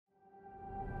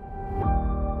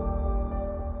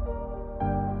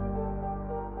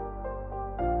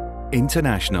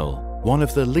International, one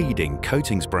of the leading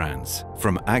coatings brands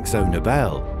from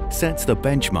AkzoNobel, sets the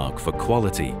benchmark for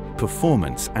quality,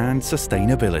 performance and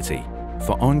sustainability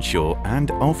for onshore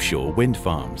and offshore wind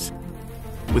farms.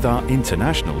 With our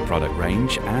international product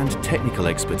range and technical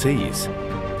expertise,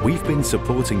 we've been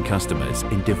supporting customers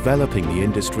in developing the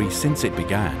industry since it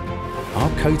began. Our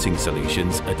coating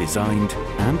solutions are designed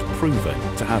and proven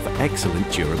to have excellent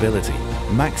durability,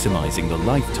 maximizing the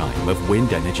lifetime of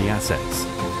wind energy assets.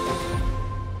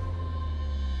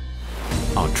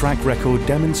 Our track record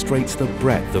demonstrates the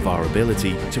breadth of our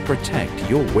ability to protect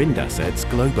your wind assets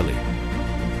globally.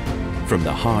 From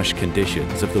the harsh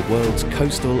conditions of the world's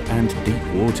coastal and deep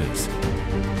waters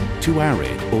to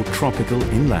arid or tropical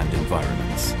inland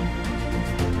environments.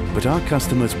 But our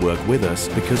customers work with us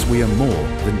because we are more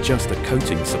than just a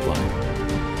coating supplier.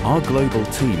 Our global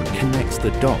team connects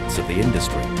the dots of the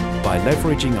industry by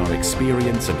leveraging our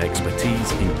experience and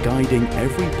expertise in guiding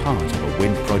every part of a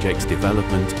wind project's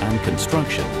development and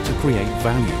construction to create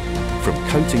value, from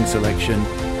coating selection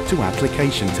to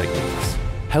application techniques,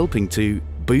 helping to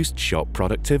boost shop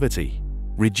productivity,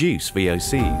 reduce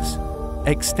VOCs,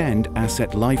 extend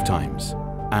asset lifetimes,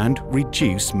 and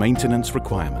reduce maintenance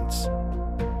requirements.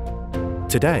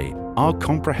 Today, our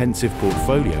comprehensive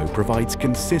portfolio provides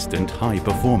consistent high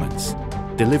performance,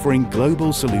 delivering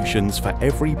global solutions for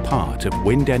every part of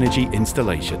wind energy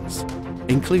installations,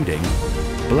 including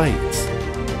blades,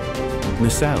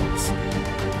 nacelles,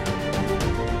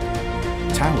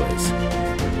 towers,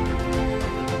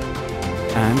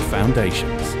 and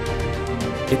foundations.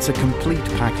 It's a complete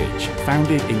package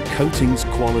founded in coatings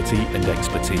quality and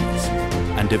expertise,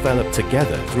 and developed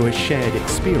together through a shared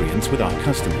experience with our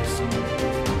customers.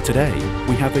 Today,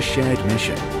 we have a shared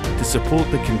mission to support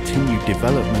the continued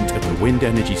development of the wind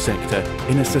energy sector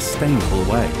in a sustainable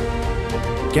way,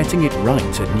 getting it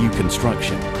right at new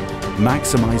construction,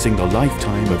 maximizing the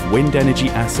lifetime of wind energy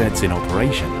assets in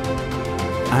operation,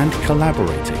 and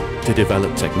collaborating to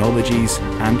develop technologies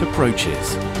and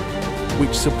approaches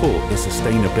which support the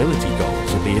sustainability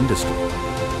goals of the industry.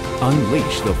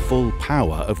 Unleash the full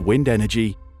power of wind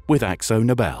energy with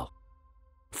AkzoNobel.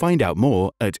 Find out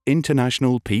more at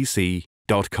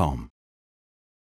internationalpc.com.